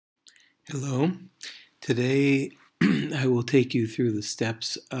Hello. Today I will take you through the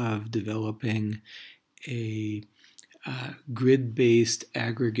steps of developing a grid-based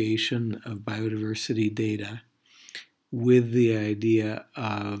aggregation of biodiversity data with the idea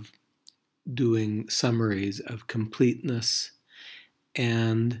of doing summaries of completeness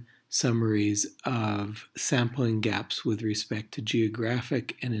and summaries of sampling gaps with respect to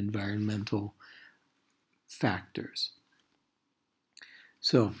geographic and environmental factors.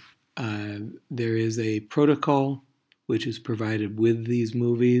 So, there is a protocol which is provided with these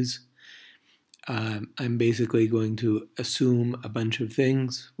movies. I'm basically going to assume a bunch of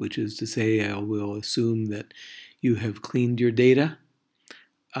things, which is to say I will assume that you have cleaned your data.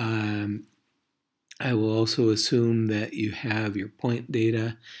 I will also assume that you have your point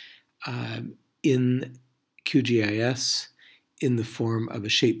data in QGIS in the form of a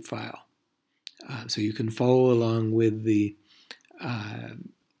shapefile. So you can follow along with the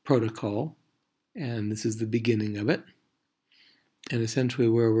protocol, and this is the beginning of it. And essentially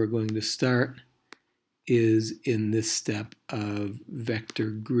where we're going to start is in this step of vector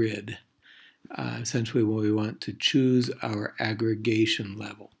grid. Essentially what we want to choose our aggregation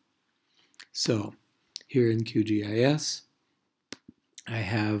level. So here in QGIS, I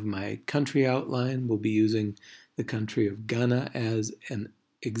have my country outline. We'll be using the country of Ghana as an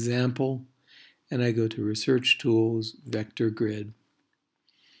example. And I go to Research Tools, Vector Grid.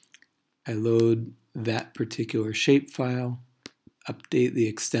 I load that particular shapefile, update the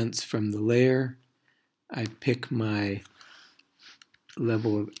extents from the layer. I pick my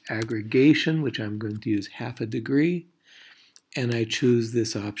level of aggregation, which I'm going to use 1/2 degree, and I choose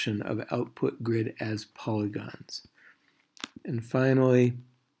this option of output grid as polygons. And finally,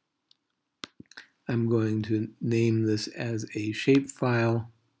 I'm going to name this as a shapefile,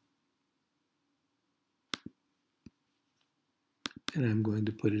 and I'm going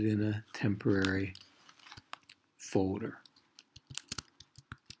to put it in a temporary folder.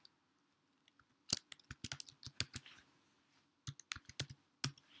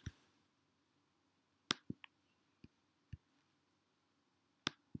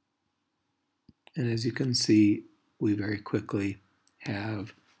 And as you can see, we very quickly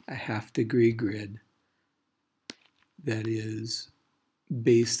have a 1/2 degree grid that is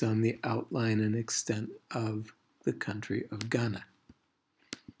based on the outline and extent of the country of Ghana.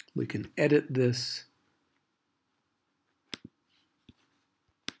 We can edit this.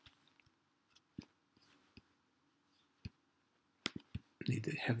 Need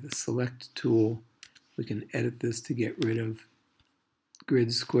to have the select tool. We can edit this to get rid of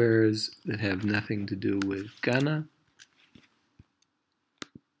grid squares that have nothing to do with Ghana.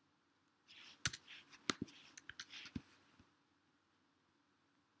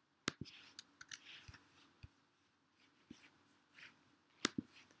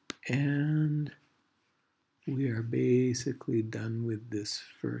 And we are basically done with this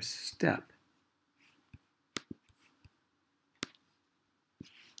first step.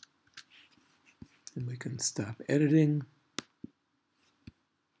 And we can stop editing,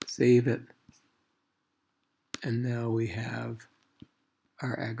 save it, and now we have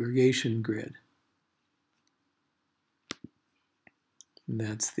our aggregation grid. And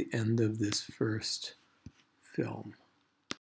that's the end of this first film.